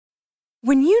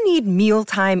When you need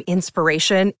mealtime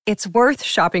inspiration, it's worth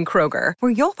shopping Kroger,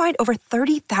 where you'll find over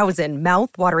 30,000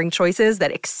 mouth-watering choices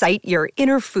that excite your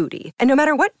inner foodie. And no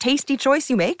matter what tasty choice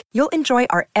you make, you'll enjoy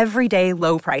our everyday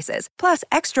low prices, plus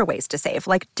extra ways to save,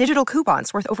 like digital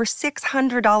coupons worth over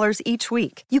 $600 each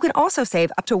week. You can also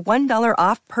save up to $1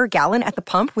 off per gallon at the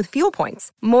pump with fuel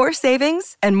points. More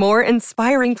savings and more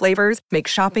inspiring flavors make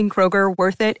shopping Kroger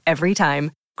worth it every time.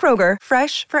 Kroger,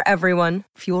 fresh for everyone.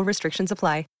 Fuel restrictions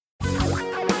apply.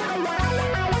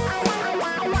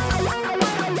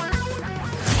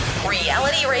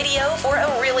 Reality radio for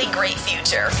a really great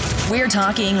future. We're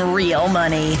talking real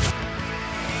money.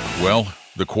 Well,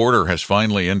 the quarter has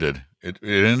finally ended. It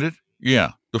ended?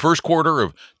 Yeah. The first quarter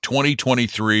of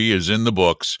 2023 is in the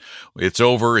books. It's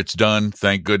over. It's done.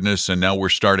 Thank goodness. And now we're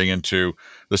starting into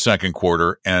the second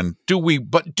quarter. And do we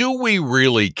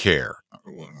really care?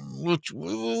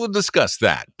 We'll discuss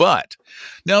that. But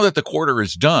now that the quarter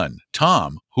is done,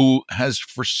 Tom, who has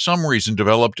for some reason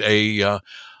developed a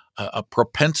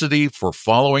propensity for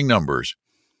following numbers,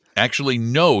 actually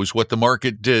knows what the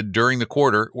market did during the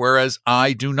quarter, whereas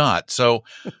I do not. So,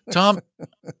 Tom,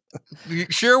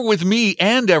 share with me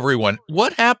and everyone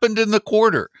what happened in the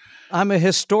quarter. I'm a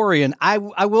historian. I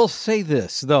will say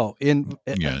this, though,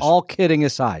 all kidding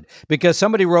aside, because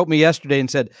somebody wrote me yesterday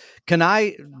and said, can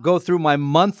I go through my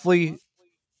monthly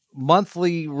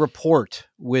report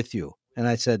with you? And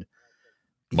I said,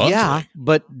 monthly? Yeah,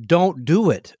 but don't do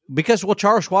it because,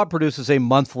 Charles Schwab produces a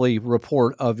monthly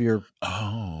report of your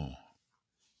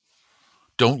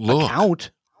don't look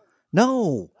account.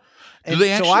 No. Do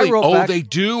they actually? So they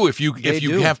do. If you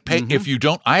have if you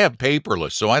don't, I have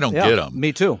paperless, so I don't get them.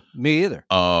 Me too. Me either.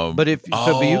 But you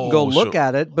can go look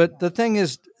at it. But the thing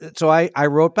is, so I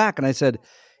wrote back and I said,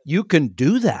 you can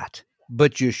do that,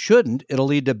 but you shouldn't. It'll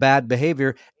lead to bad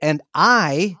behavior. And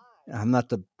I'm not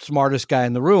the smartest guy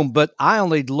in the room, but I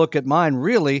only look at mine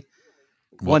really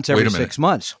once every 6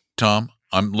 months. Tom,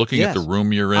 I'm looking at the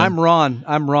room you're in. I'm Ron,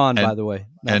 by the way.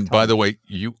 By the way,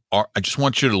 you are. I just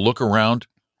want you to look around.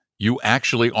 You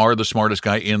actually are the smartest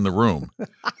guy in the room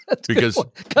because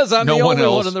I'm no the one only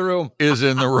else one in the room. Is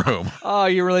in the room. Oh,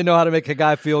 you really know how to make a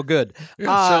guy feel good.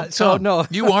 Tom, no,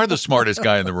 you are the smartest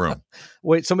guy in the room.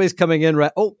 Wait, somebody's coming in,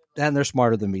 right? Oh, and they're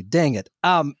smarter than me. Dang it.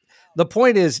 The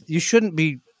point is, you shouldn't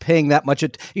be paying that much.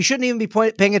 You shouldn't even be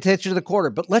paying attention to the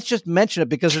quarter. But let's just mention it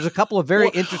because there's a couple of very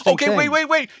interesting things.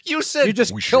 Wait. You said you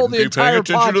just we killed the entire podcast.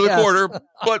 Paying attention to the quarter,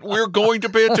 but we're going to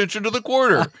pay attention to the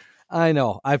quarter. I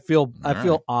know. I feel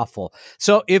awful.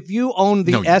 So if you own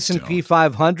the S&P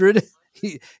 500,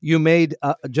 you made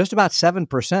just about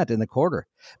 7% in the quarter.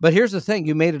 But here's the thing.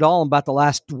 You made it all in about the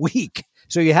last week.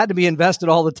 So you had to be invested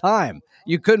all the time.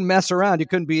 You couldn't mess around. You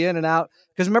couldn't be in and out.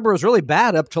 Because remember, it was really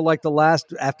bad up to like the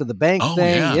last, after the bank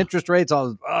thing, the interest rates,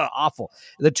 all awful.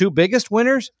 The two biggest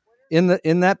winners in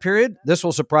that period, this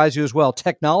will surprise you as well,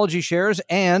 technology shares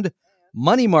and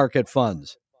money market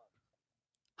funds.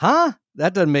 Huh?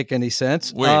 That doesn't make any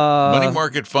sense. Wait, money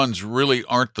market funds really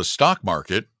aren't the stock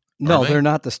market. No, they're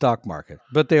not the stock market,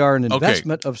 but they are an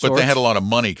investment of sorts. But they had a lot of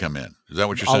money come in. Is that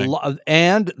what you're saying?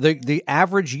 And the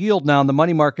average yield now in the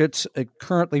money markets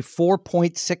currently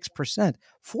 4.6%.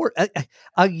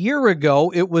 A year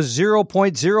ago, it was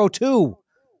 0.02.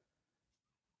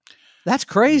 That's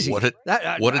crazy. What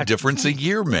a difference a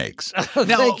year makes. Now,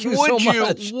 Thank you so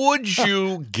much. Would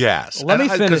you guess? Let me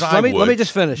finish. Let me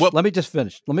just finish. Well, let me just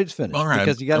finish. All right.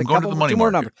 Because you got two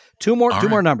more numbers. Two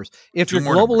more numbers. If you're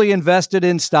globally invested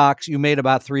in stocks, you made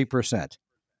about 3%.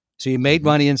 So you made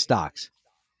money in stocks.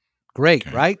 Great,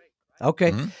 right?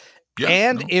 Okay. Mm-hmm.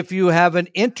 Yeah, if you have an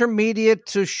intermediate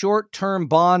to short-term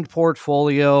bond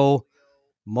portfolio,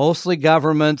 mostly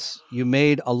governments, you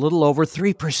made a little over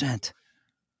 3%.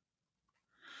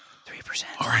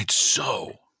 All right,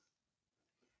 so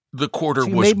the quarter was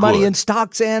good. You made money in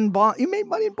stocks and bonds. You made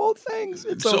money in both things.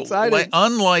 It's so exciting.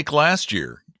 Unlike last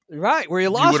year, right, where you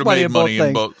lost money in both things.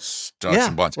 In both stocks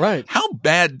and bonds. Right. How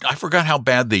bad? I forgot how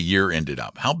bad the year ended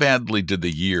up. How badly did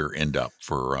the year end up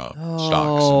for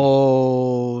stocks?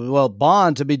 Oh, well,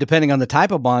 bonds. To be depending on the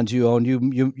type of bonds you own,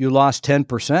 you lost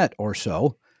 10% or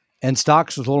so. And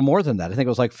stocks was a little more than that. I think it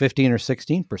was like 15 or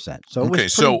 16%. So it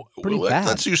was pretty bad.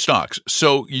 Let's do stocks.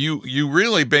 So you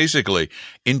really basically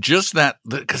in just that,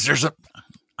 because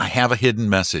I have a hidden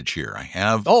message here.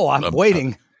 I'm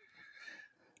waiting.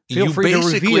 Feel free to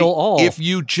reveal all. If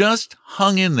you just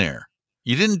hung in there,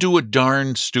 you didn't do a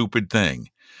darn stupid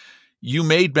thing. You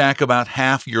made back about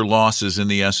half your losses in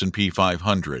the S&P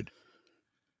 500.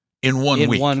 In 1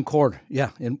 week. In one quarter.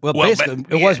 Yeah. Basically,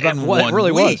 it was about what it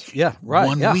really was. Yeah. Right.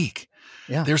 1 week.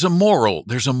 Yeah. There's a moral.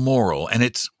 And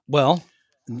it's. Well,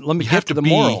 let me get to the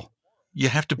moral. You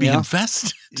have to be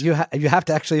invested. You have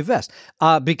to actually invest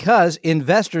because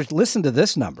investors, listen to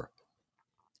this number,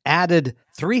 added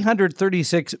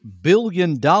 $336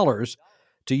 billion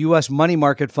to U.S. money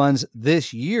market funds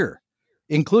this year,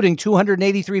 including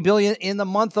 $283 billion in the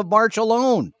month of March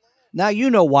alone. Now, you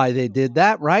know why they did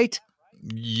that, right?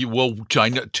 Well,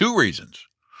 China, two reasons.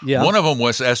 Yeah. One of them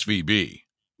was SVB.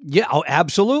 Yeah,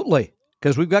 absolutely,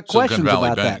 because we've got questions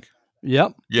about that.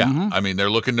 Yep. Yeah. Mm-hmm. I mean, they're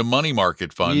looking to money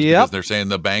market funds because they're saying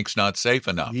the bank's not safe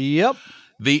enough. Yep.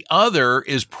 The other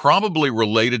is probably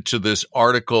related to this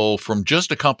article from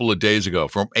just a couple of days ago,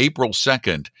 from April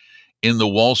 2nd in the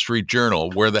Wall Street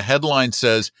Journal, where the headline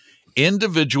says,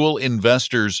 individual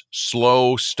investors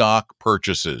slow stock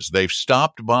purchases. They've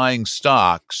stopped buying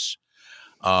stocks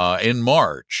in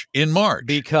March.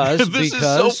 Because this is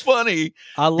so funny.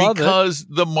 I love because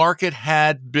the market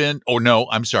had been,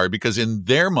 because in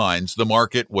their minds, the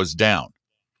market was down.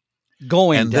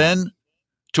 Down. Then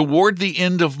toward the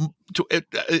end of,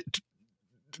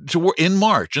 in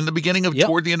March, in the beginning of,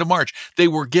 toward the end of March, they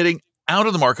were getting out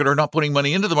of the market or not putting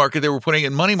money into the market. They were putting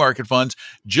in money market funds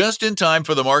just in time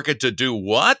for the market to do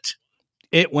what?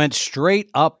 It went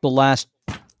straight up the last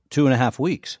 2.5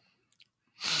 weeks.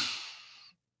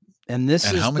 And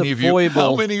this is how many the foible.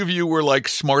 How many of you were like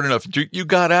smart enough? You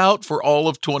got out for all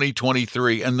of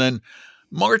 2023, and then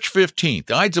March 15th,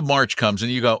 the Ides of March comes,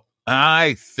 and you go,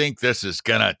 I think this is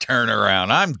going to turn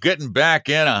around. I'm getting back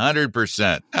in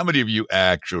 100%. How many of you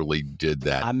actually did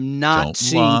that? I'm not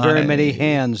seeing very many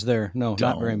hands there. No,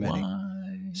 not very many.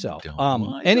 So,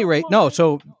 any rate, no.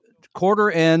 So,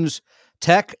 quarter ends,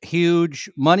 tech huge,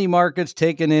 money markets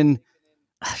taken in.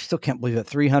 I still can't believe it,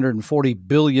 $340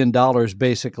 billion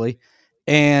basically.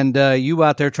 And you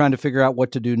out there trying to figure out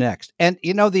what to do next. And,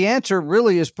 the answer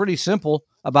really is pretty simple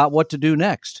about what to do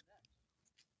next.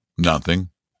 Nothing.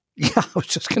 Yeah, I was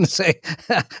just going to say,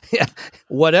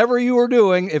 whatever you are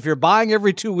doing, if you're buying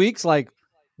every 2 weeks like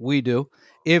we do,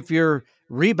 if you're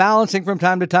rebalancing from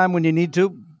time to time when you need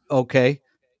to, okay.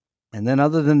 And then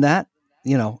other than that,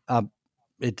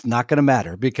 it's not going to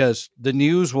matter because the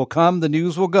news will come, the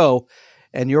news will go.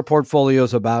 And your portfolio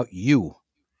is about you.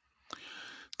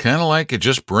 Kind of like it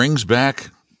just brings back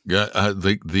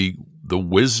the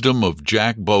wisdom of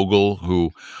Jack Bogle,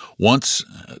 who once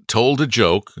told a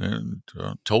joke and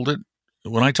told it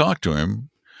when I talked to him.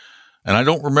 And I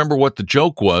don't remember what the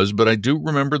joke was, but I do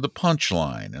remember the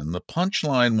punchline. And the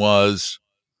punchline was,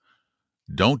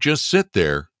 don't just sit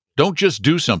there. Don't just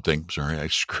do something. Sorry, I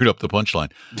screwed up the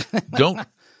punchline.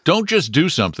 Don't just do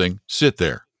something. Sit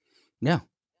there. Yeah.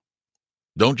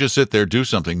 Don't just sit there, do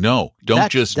something. No,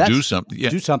 don't just do something.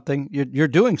 Yeah. Do something. You're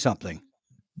doing something.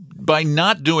 By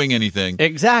not doing anything.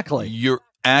 Exactly. You're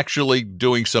actually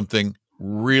doing something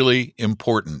really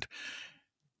important.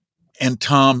 And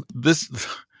Tom, this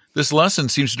lesson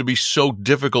seems to be so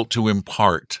difficult to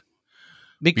impart.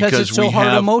 Because it's so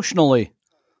hard emotionally.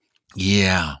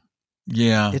 Yeah.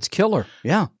 Yeah. It's killer.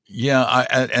 Yeah. Yeah,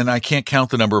 I can't count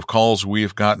the number of calls we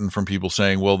have gotten from people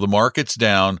saying, well, the market's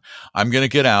down. I'm going to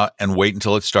get out and wait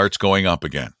until it starts going up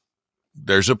again.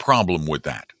 There's a problem with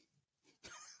that.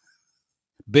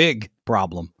 Big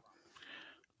problem.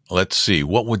 Let's see.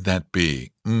 What would that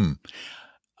be?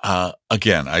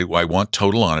 Again, I want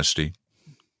total honesty.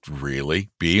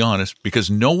 Really, be honest,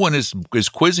 because no one is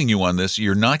quizzing you on this.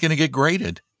 You're not going to get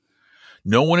graded.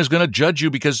 No one is going to judge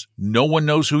you because no one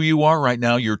knows who you are right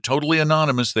now. You're totally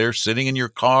anonymous there, sitting in your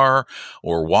car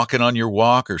or walking on your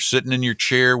walk or sitting in your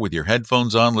chair with your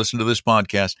headphones on, listening to this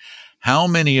podcast. How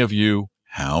many of you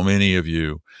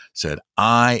said,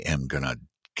 I am going to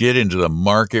get into the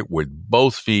market with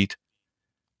both feet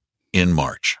in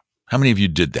March? How many of you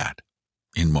did that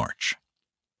in March?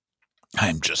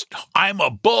 I'm a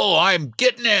bull. I'm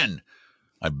getting in.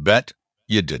 I bet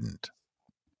you didn't.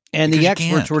 And the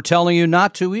experts were telling you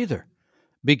not to either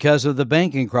because of the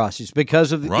banking crisis,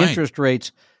 because of the interest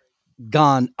rates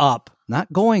gone up,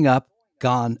 not going up,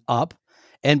 gone up.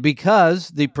 And because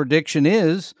the prediction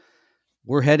is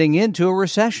we're heading into a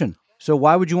recession. So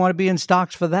why would you want to be in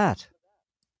stocks for that?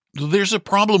 There's a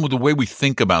problem with the way we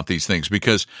think about these things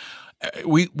because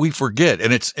we forget.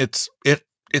 And it's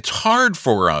hard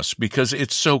for us because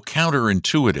it's so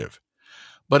counterintuitive.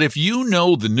 But if you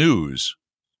know the news,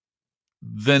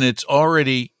 then it's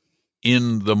already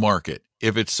in the market.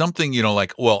 If it's something,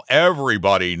 like, well,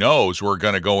 everybody knows we're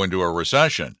going to go into a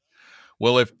recession.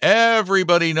 Well, if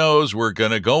everybody knows we're going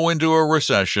to go into a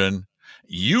recession,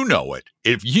 you know it.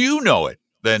 If you know it,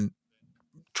 then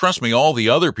trust me, all the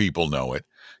other people know it.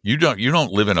 You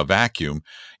don't live in a vacuum.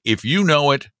 If you know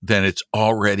it, then it's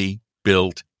already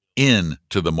built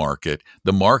into the market.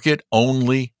 The market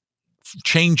only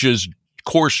changes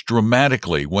course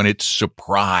dramatically when it's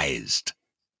surprised.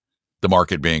 The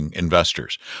market being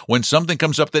investors. When something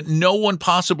comes up that no one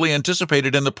possibly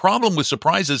anticipated, and the problem with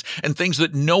surprises and things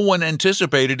that no one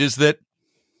anticipated is that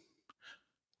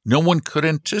no one could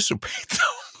anticipate them.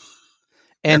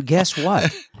 And guess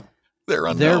what? They're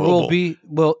unknowable. There will be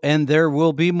there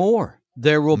will be more.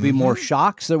 There will be more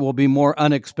shocks. There will be more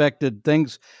unexpected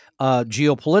things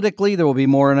geopolitically. There will be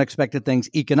more unexpected things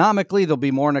economically. There'll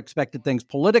be more unexpected things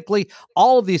politically.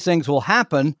 All of these things will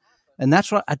happen. And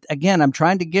that's what, again, I'm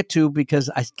trying to get to, because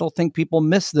I still think people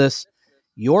miss this.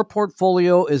 Your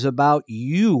portfolio is about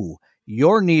you,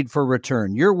 your need for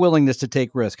return, your willingness to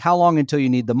take risk. How long until you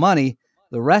need the money?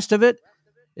 The rest of it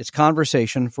is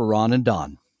conversation for Ron and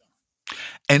Don.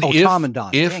 And Tom and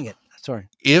Don. Dang it. Sorry.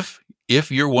 If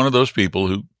you're one of those people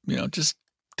who, just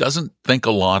doesn't think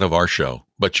a lot of our show,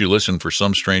 but you listen for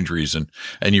some strange reason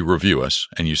and you review us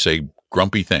and you say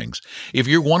grumpy things. If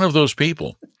you're one of those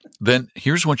people, then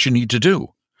here's what you need to do.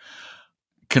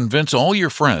 Convince all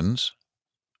your friends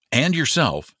and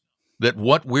yourself that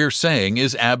what we're saying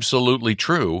is absolutely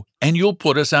true, and you'll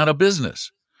put us out of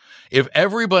business. If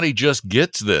everybody just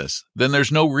gets this, then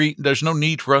there's no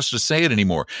need for us to say it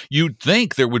anymore. You'd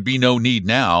think there would be no need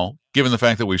now, given the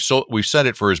fact that we've said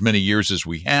it for as many years as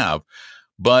we have,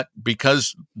 but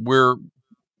because we're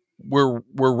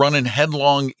running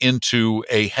headlong into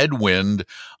a headwind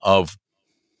of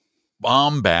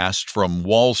bombast from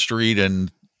Wall Street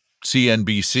and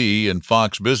CNBC and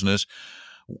Fox Business,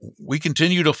 we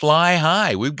continue to fly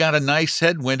high. We've got a nice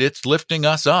headwind. It's lifting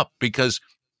us up because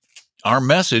our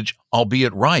message,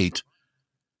 albeit right,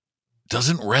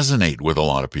 doesn't resonate with a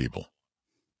lot of people.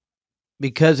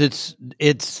 Because it's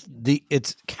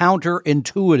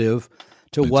counterintuitive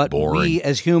to what boring. We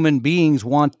as human beings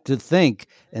want to think,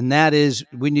 and that is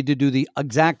we need to do the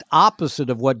exact opposite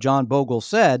of what John Bogle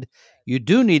said. You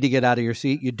do need to get out of your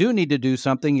seat. You do need to do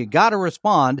something. You got to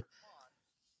respond.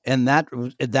 And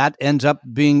that ends up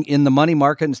being in the money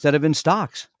market instead of in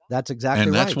stocks. That's exactly right.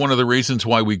 And that's one of the reasons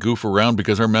why we goof around,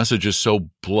 because our message is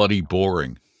so bloody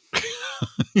boring.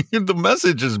 The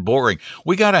message is boring.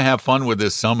 We got to have fun with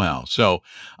this somehow. So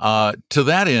to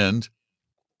that end,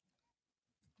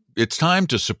 it's time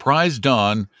to surprise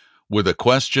Don with a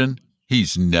question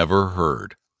he's never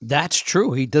heard. That's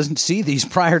true. He doesn't see these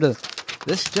prior to...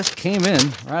 This just came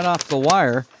in right off the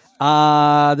wire.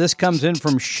 This comes in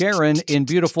from Sharon in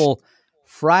beautiful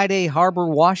Friday Harbor,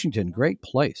 Washington. Great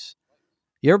place.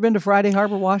 You ever been to Friday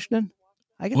Harbor, Washington?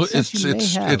 I guess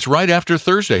it's right after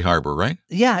Thursday Harbor, right?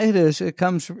 Yeah, it is. It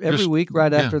comes every week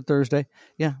right after Thursday.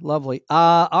 Yeah, lovely.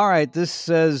 All right. This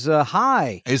says,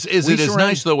 hi. Is it as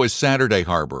nice, though, as Saturday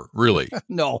Harbor? Really?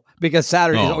 No, because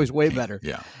Saturday is always way better.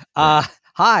 Yeah.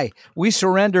 Hi, we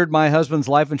surrendered my husband's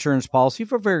life insurance policy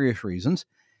for various reasons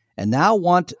and now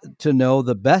want to know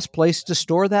the best place to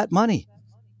store that money.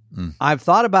 I've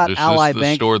thought about Ally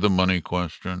Bank. Store the money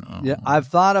question. Oh. Yeah, I've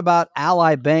thought about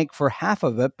Ally Bank for half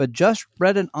of it, but just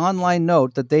read an online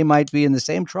note that they might be in the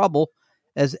same trouble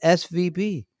as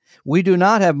SVB. We do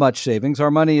not have much savings. Our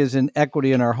money is in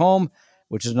equity in our home,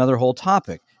 which is another whole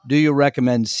topic. Do you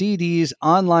recommend CDs,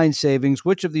 online savings?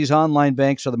 Which of these online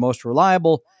banks are the most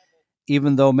reliable,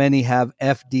 even though many have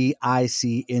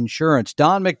FDIC insurance?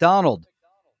 Don McDonald.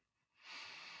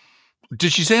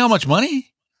 Did she say how much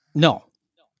money? No.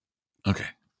 Okay.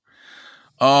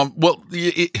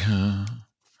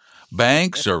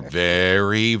 Banks are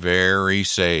very, very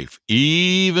safe,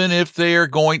 even if they are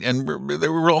going, and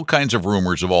there were all kinds of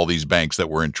rumors of all these banks that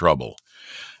were in trouble.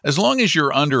 As long as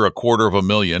you're under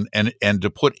 $250,000, and to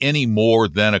put any more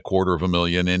than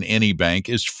 $250,000 in any bank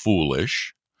is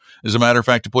foolish. As a matter of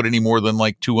fact, to put any more than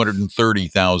like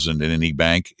 $230,000 in any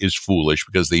bank is foolish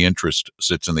because the interest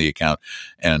sits in the account,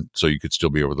 and so you could still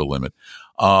be over the limit.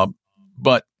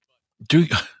 But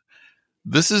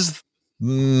this is,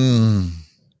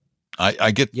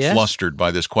 I get flustered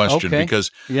by this question because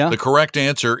the correct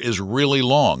answer is really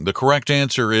long. The correct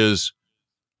answer is,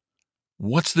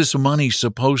 what's this money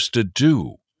supposed to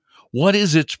do? What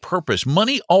is its purpose?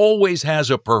 Money always has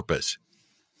a purpose.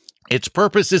 Its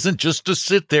purpose isn't just to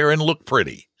sit there and look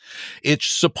pretty. It's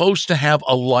supposed to have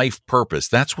a life purpose.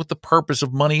 That's what the purpose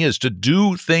of money is, to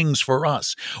do things for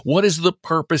us. What is the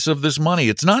purpose of this money?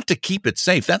 It's not to keep it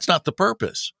safe. That's not the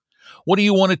purpose. What do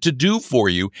you want it to do for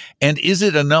you? And is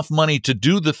it enough money to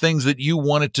do the things that you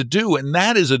want it to do? And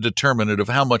that is a determinant of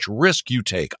how much risk you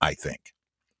take, I think.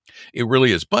 It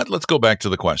really is. But let's go back to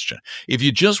the question. If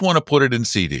you just want to put it in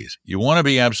CDs, you want to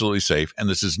be absolutely safe, and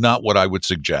this is not what I would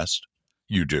suggest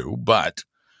you do, but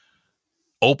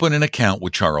open an account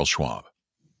with Charles Schwab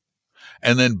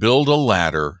and then build a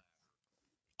ladder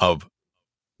of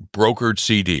brokered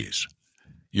CDs.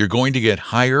 You're going to get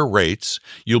higher rates.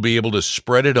 You'll be able to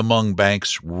spread it among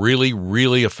banks really,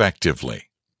 really effectively,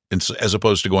 as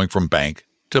opposed to going from bank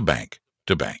to bank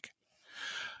to bank.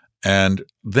 And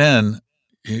then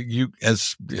you,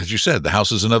 as you said, the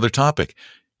house is another topic.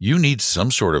 You need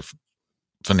some sort of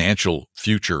financial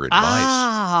future advice.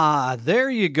 Ah, there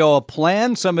you go. A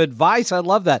plan, some advice. I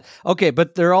love that. Okay,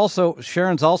 but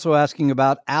Sharon's also asking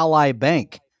about Ally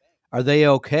Bank. Are they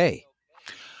okay?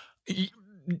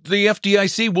 The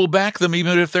FDIC will back them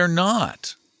even if they're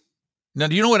not. Now,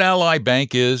 do you know what Ally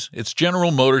Bank is? It's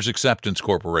General Motors Acceptance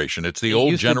Corporation. It's the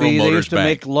old General Motors Bank. They used to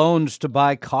make loans to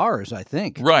buy cars, I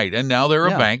think. Right, and now they're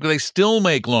a bank. They still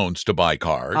make loans to buy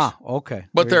cars. Ah, okay.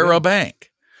 But they're a bank.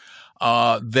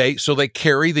 They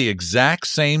carry the exact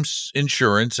same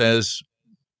insurance as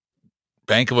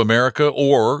Bank of America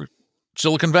or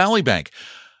Silicon Valley Bank.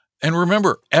 And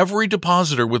remember, every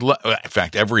depositor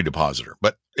every depositor,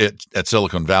 but at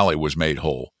Silicon Valley was made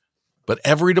whole. But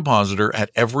every depositor at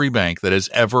every bank that has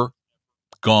ever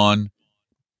gone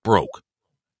broke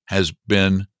has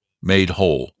been made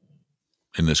whole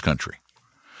in this country.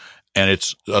 And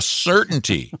it's a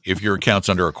certainty if your account's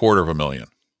under $250,000.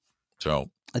 So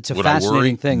it's a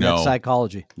fascinating thing. No. That's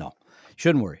psychology. No,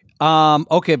 shouldn't worry.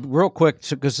 Okay, real quick,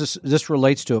 because this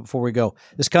relates to it before we go.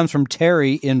 This comes from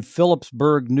Terry in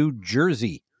Phillipsburg, New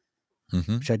Jersey,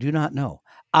 which I do not know.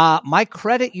 My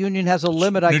credit union has a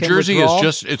limit I can withdraw. New Jersey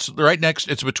is it's right next.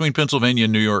 It's between Pennsylvania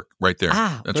and New York, right there.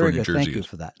 That's where New Jersey is. Thank you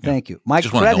for that. Yeah. Thank you. My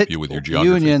just want to help you with your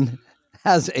geography. Union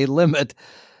has a limit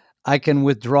I can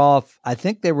withdraw. I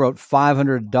think they wrote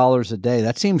 $500 a day.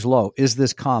 That seems low. Is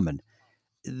this common?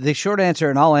 The short answer,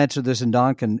 and I'll answer this, and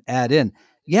Don can add in.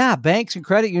 Yeah, banks and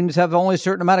credit unions have only a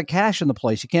certain amount of cash in the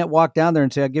place. You can't walk down there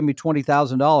and say, "Give me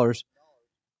 $20,000."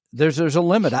 There's a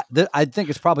limit. I think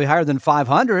it's probably higher than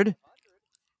 500.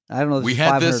 I don't know. If we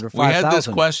had this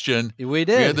question. We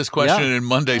did. We had this question in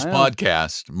Monday's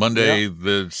podcast, Monday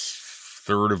the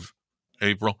 3rd of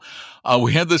April.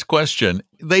 We had this question.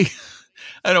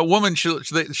 And a woman,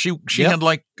 she had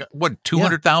like what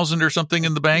 200,000 or something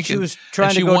in the bank. She was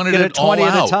trying to go get it 20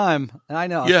 at a time. I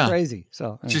know, it's crazy.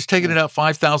 So she's taking it out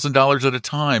 $5,000 at a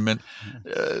time, and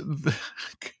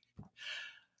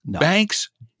banks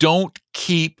don't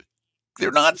keep.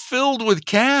 They're not filled with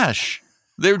cash.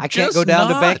 I can't go down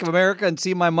to Bank of America and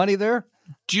see my money there.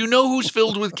 Do you know who's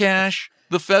filled with cash?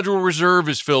 The Federal Reserve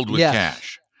is filled with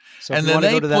cash, so and then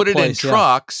they put it in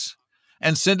trucks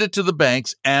and send it to the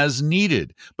banks as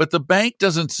needed. But the bank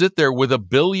doesn't sit there with $1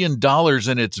 billion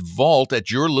in its vault at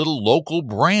your little local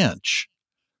branch.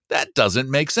 That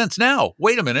doesn't make sense. Now,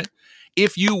 wait a minute.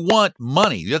 If you want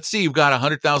money, let's say you've got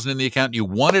 $100,000 in the account, you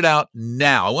want it out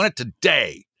now. I want it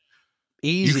today.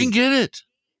 Easy. You can get it.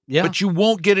 Yeah. But you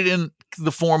won't get it in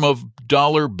the form of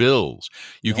dollar bills.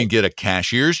 You can get a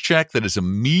cashier's check that is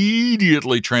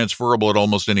immediately transferable at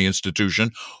almost any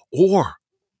institution, or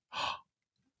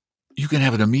you can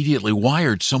have it immediately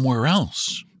wired somewhere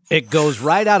else. It goes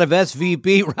right out of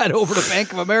SVB right over to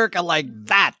Bank of America like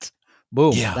that.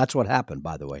 Boom. Yeah. That's what happened,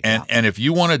 by the way. And if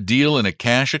you want to deal in a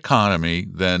cash economy,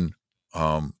 then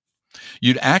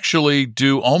you'd actually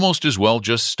do almost as well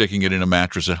just sticking it in a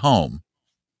mattress at home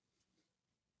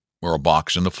or a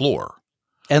box in the floor.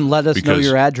 And let us know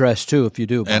your address, too, if you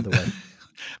do, by the way.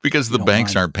 Because the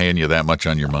banks aren't paying you that much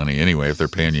on your money anyway, if they're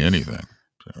paying you anything.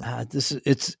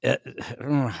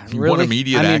 You want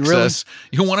immediate access.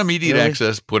 You want immediate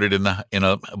access. Put it in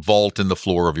a vault in the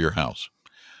floor of your house.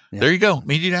 Yeah. There you go.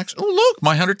 Immediate access. Oh, look,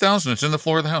 my $100,000. It's in the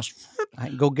floor of the house. I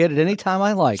can go get it anytime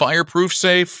I like. Fireproof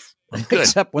safe.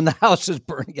 Except when the house is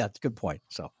burning. Yeah, that's a good point.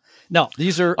 So, no,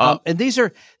 these are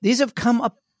these have come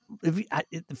up.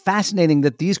 Fascinating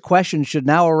that these questions should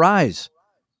now arise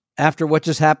after what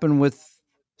just happened with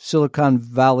Silicon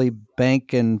Valley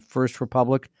Bank and First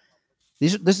Republic.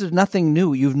 This is nothing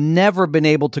new. You've never been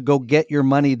able to go get your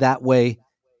money that way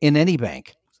in any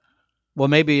bank. Well,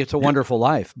 maybe it's a wonderful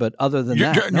life, but other than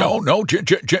that, no.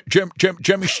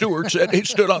 Jimmy Stewart said he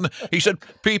stood on he said,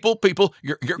 "People,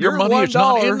 your money is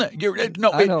not in there."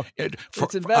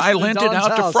 I lent it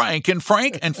out to Frank, and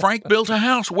Frank built a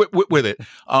house with it.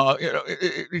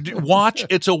 Watch,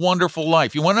 It's a Wonderful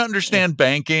Life. You want to understand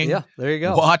banking? Yeah, there you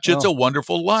go. Watch, It's a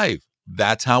Wonderful Life.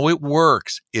 That's how it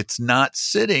works. It's not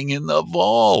sitting in the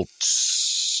vault,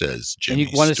 says Jimmy.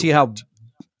 And you want to see how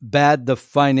bad the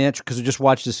financial, because I just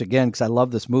watched this again because I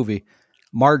love this movie,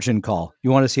 Margin Call.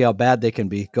 You want to see how bad they can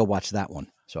be? Go watch that one.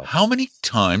 So, how many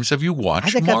times have you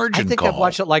watched Margin Call? I think I've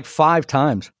watched it like 5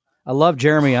 times. I love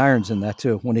Jeremy Irons in that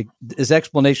too. When his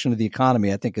explanation of the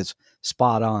economy, I think, is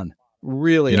spot on.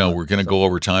 Really, we're going to go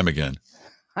over time again.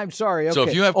 I'm sorry. Okay. So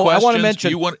if you have questions, I want to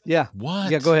mention. what? Yeah,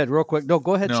 go ahead, real quick. No,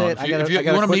 go ahead. Say it. If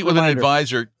you want to meet with an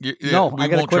advisor, we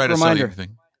won't try to sell you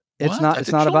anything. It's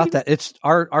not about that. It's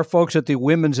our folks at the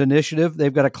Women's Initiative.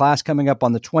 They've got a class coming up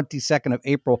on the 22nd of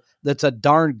April. That's a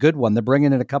darn good one. They're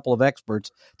bringing in a couple of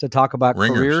experts to talk about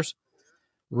careers.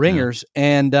 Ringers.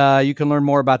 And you can learn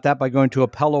more about that by going to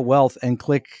Apello Wealth and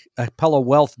click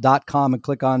ApelloWealth.com and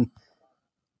click on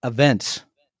events.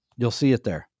 You'll see it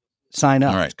there. Sign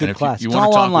up. All right. It's a good class. It's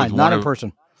all online, not in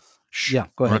person. Yeah,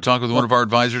 go ahead. Want to talk with one of our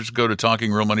advisors? Go to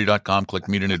TalkingRealMoney.com, click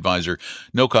Meet an Advisor.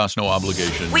 No cost, no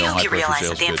obligation. We hope you realize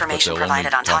that the information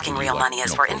provided on Talking Real Money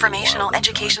is for informational,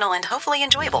 educational, and hopefully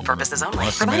enjoyable purposes only.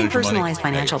 Providing personalized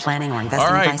financial planning or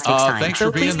investing advice takes time,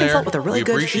 so please consult with a really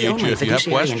good fee-only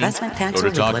fiduciary investment tax or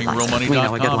legal advisor. We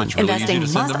know a good one. Investing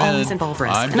must always involve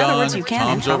risk. In other words, you can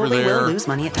and probably will lose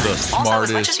money at times. Also,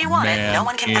 as much as you want it, no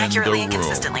one can accurately and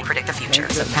consistently predict the future.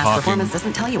 So past performance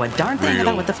doesn't tell you a darn thing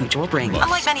about what the future will bring.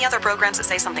 Unlike many other programs that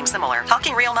say something similar,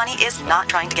 Talking Real Money is not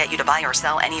trying to get you to buy or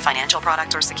sell any financial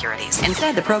products or securities.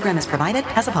 Instead, the program is provided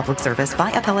as a public service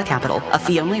by Apella Capital, a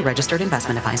fee-only registered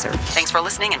investment advisor. Thanks for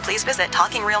listening, and please visit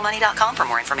TalkingRealMoney.com for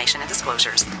more information and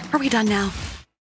disclosures. Are we done now?